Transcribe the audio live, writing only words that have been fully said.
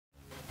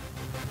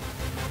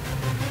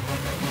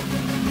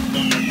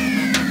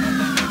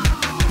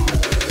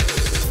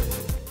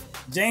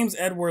James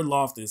Edward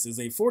Loftis is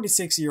a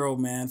 46-year-old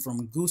man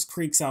from Goose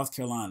Creek, South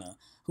Carolina,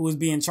 who is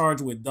being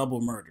charged with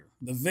double murder.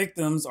 The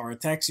victims are a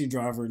taxi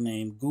driver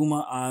named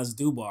Guma Oz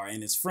Dubar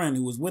and his friend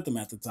who was with him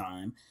at the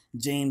time,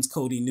 James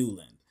Cody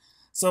Newland.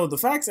 So the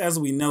facts as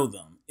we know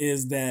them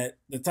is that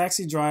the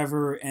taxi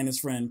driver and his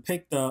friend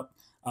picked up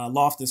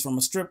Loftis from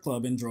a strip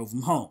club and drove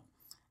him home.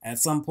 At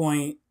some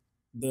point,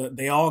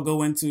 they all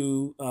go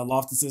into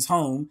Loftis's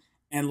home,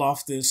 and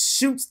Loftis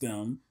shoots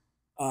them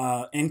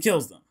and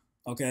kills them.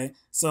 Okay,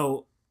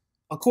 so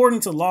according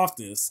to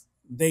Loftis,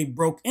 they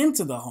broke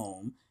into the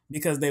home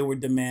because they were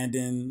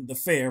demanding the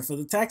fare for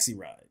the taxi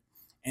ride.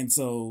 And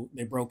so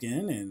they broke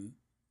in and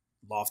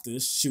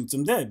Loftis shoots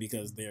them dead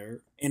because they're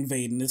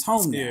invading his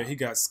home now. Yeah, he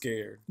got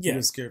scared. Yeah. He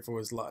was scared for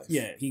his life.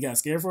 Yeah, he got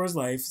scared for his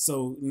life.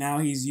 So now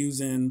he's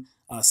using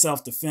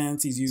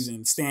self-defense. He's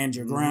using stand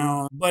your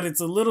ground. But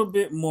it's a little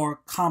bit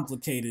more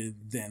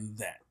complicated than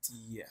that.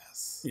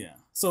 Yes. Yeah.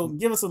 So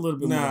give us a little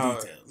bit more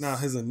details. Now,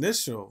 his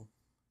initial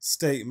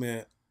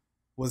statement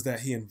was that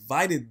he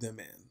invited them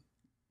in,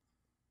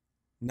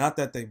 not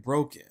that they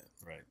broke in.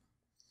 Right.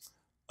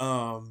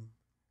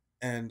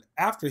 And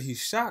after he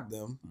shot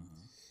them,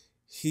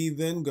 he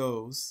then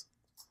goes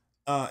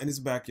in his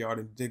backyard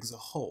and digs a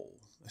hole,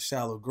 a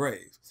shallow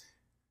grave,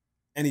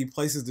 and he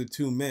places the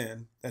two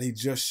men that he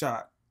just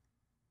shot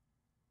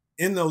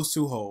in those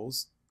two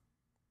holes,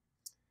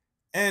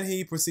 and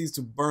he proceeds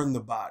to burn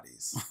the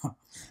bodies,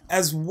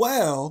 as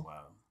well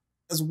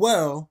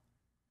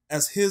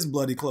as his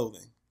bloody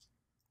clothing.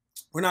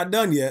 We're not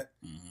done yet.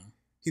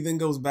 He then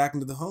goes back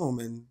into the home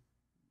and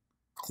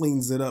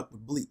cleans it up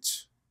with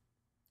bleach.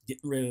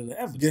 Getting rid of the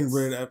evidence.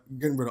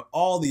 Getting rid of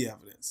all the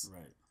evidence.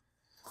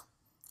 Right.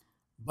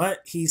 But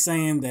he's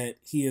saying that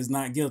he is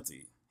not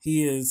guilty.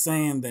 He is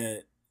saying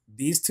that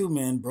these two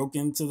men broke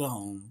into the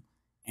home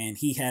and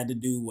he had to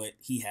do what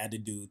he had to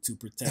do to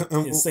protect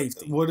his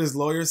safety. What does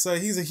lawyer say?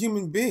 He's a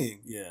human being.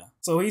 Yeah.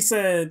 So he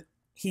said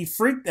he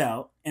freaked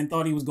out and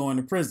thought he was going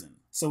to prison.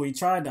 So he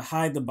tried to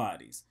hide the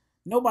bodies.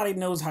 Nobody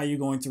knows how you're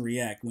going to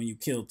react when you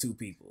kill two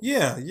people.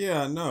 Yeah,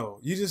 no.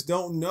 You just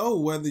don't know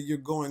whether you're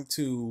going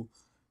to,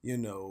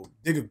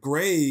 dig a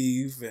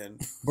grave and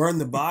burn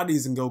the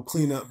bodies and go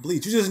clean up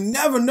bleach. You just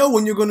never know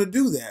when you're going to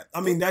do that. I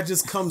mean, that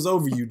just comes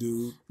over you,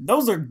 dude.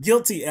 Those are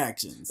guilty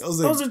actions.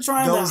 Those are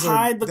trying to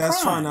hide the crime.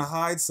 That's trying to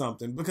hide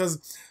something.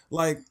 Because,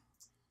 like,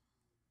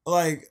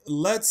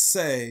 let's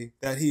say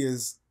that he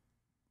is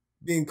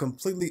being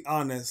completely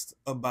honest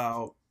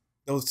about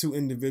those two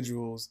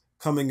individuals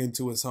coming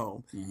into his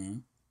home.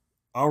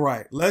 All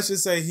right. Let's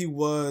just say he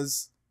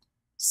was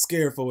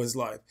scared for his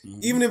life.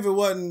 Even if it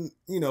wasn't,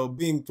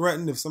 being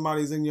threatened, if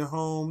somebody's in your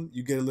home,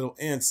 you get a little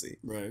antsy.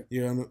 Right.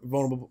 You're in a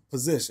vulnerable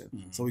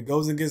position. So he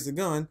goes and gets the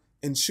gun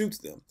and shoots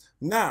them.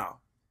 Now,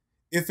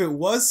 if it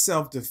was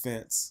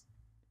self-defense,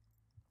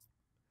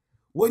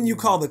 wouldn't you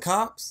call the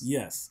cops?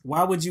 Yes.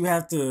 Why would you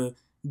have to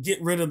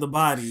get rid of the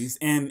bodies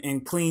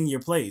and clean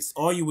your place?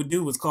 All you would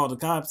do was call the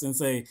cops and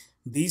say,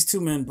 these two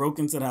men broke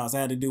into the house.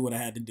 I had to do what I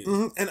had to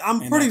do. And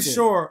I'm pretty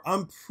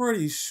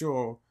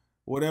sure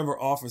whatever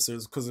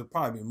officers, because there'd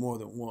probably be more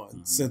than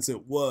one, since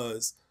it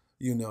was,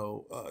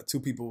 two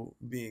people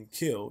being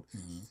killed.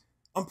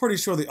 I'm pretty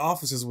sure the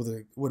officers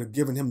would have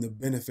given him the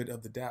benefit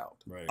of the doubt.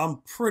 Right. I'm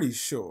pretty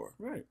sure.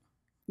 Right.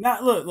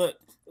 Now, look.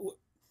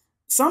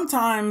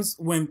 Sometimes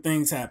when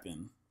things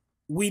happen,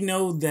 we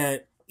know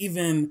that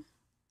even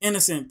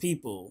innocent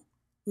people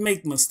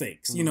make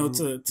mistakes.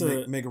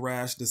 To make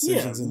rash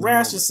decisions. Yeah,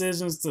 rash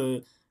decisions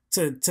to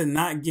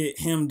not get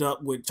hemmed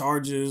up with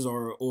charges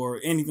or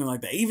anything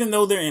like that, even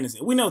though they're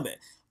innocent. We know that.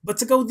 But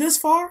to go this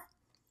far,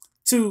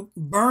 to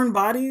burn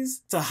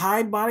bodies, to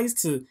hide bodies,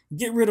 to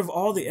get rid of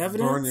all the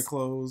evidence. Burn your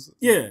clothes.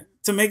 Yeah,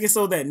 to make it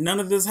so that none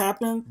of this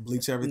happened.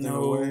 Bleach everything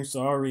away. No,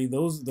 sorry.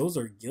 Those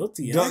are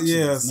guilty actions.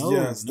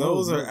 Yes.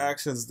 Those are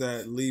actions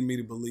that lead me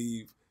to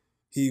believe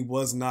he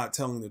was not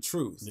telling the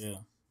truth. Yeah.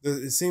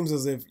 It seems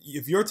as if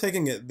you're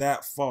taking it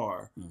that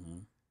far,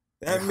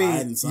 that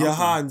means you're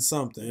hiding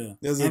something.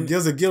 Yeah.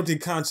 There's a guilty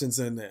conscience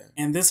in there.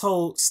 And this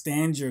whole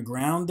stand your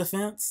ground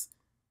defense,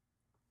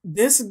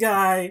 this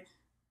guy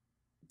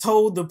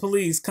told the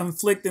police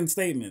conflicting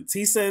statements.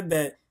 He said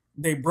that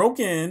they broke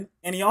in,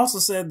 and he also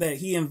said that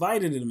he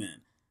invited them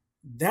in.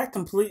 That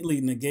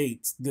completely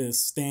negates this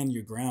stand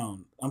your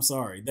ground. I'm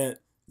sorry.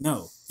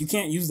 No, you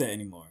can't use that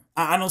anymore.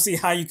 I don't see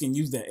how you can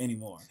use that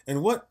anymore.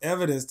 And what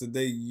evidence did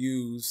they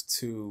use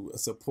to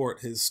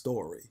support his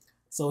story?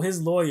 So his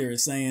lawyer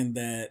is saying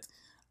that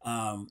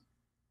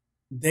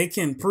they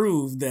can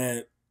prove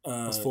that it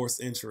was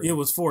forced entry. It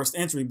was forced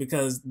entry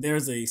because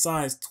there's a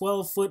size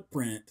 12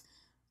 footprint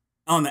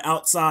on the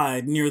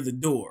outside near the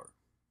door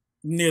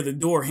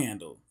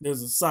handle.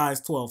 There's a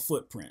size 12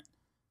 footprint.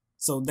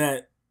 So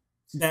that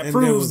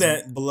proves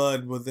that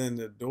blood within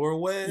the door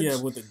wedge.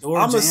 Yeah, with the door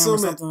jam or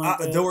something like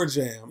that. Door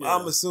jam. Yeah.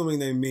 I'm assuming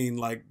they mean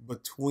like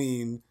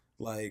between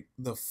like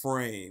the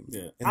frame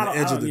and the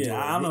edge of the door.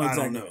 I don't know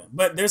exactly.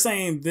 But they're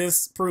saying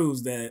this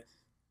proves that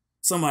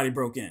somebody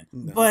broke in.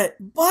 No. But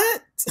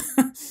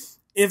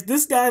if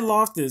this guy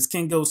Loftis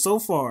can go so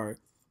far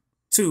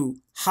to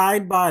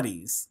hide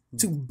bodies,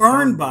 to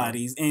burn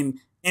bodies,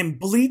 and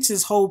bleach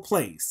his whole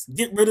place,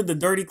 get rid of the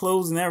dirty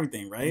clothes and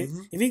everything, right?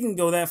 Mm-hmm. If he can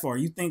go that far,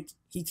 you think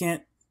he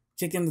can't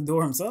kick in the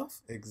door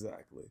himself?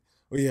 Exactly.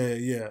 Well,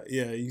 yeah.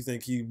 You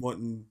think he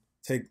wouldn't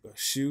take a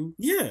shoe?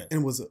 Yeah.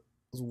 And it was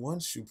one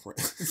shoe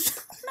print.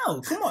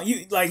 No, come on.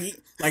 You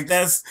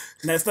that's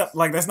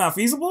not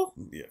feasible?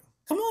 Yeah.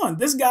 Come on.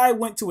 This guy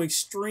went to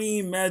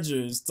extreme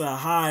measures to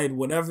hide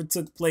whatever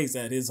took place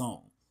at his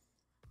home.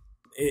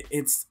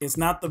 It's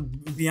not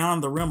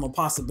beyond the realm of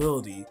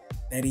possibility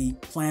that he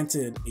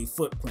planted a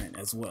footprint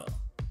as well.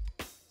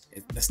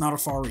 That's not a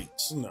far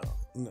reach. No.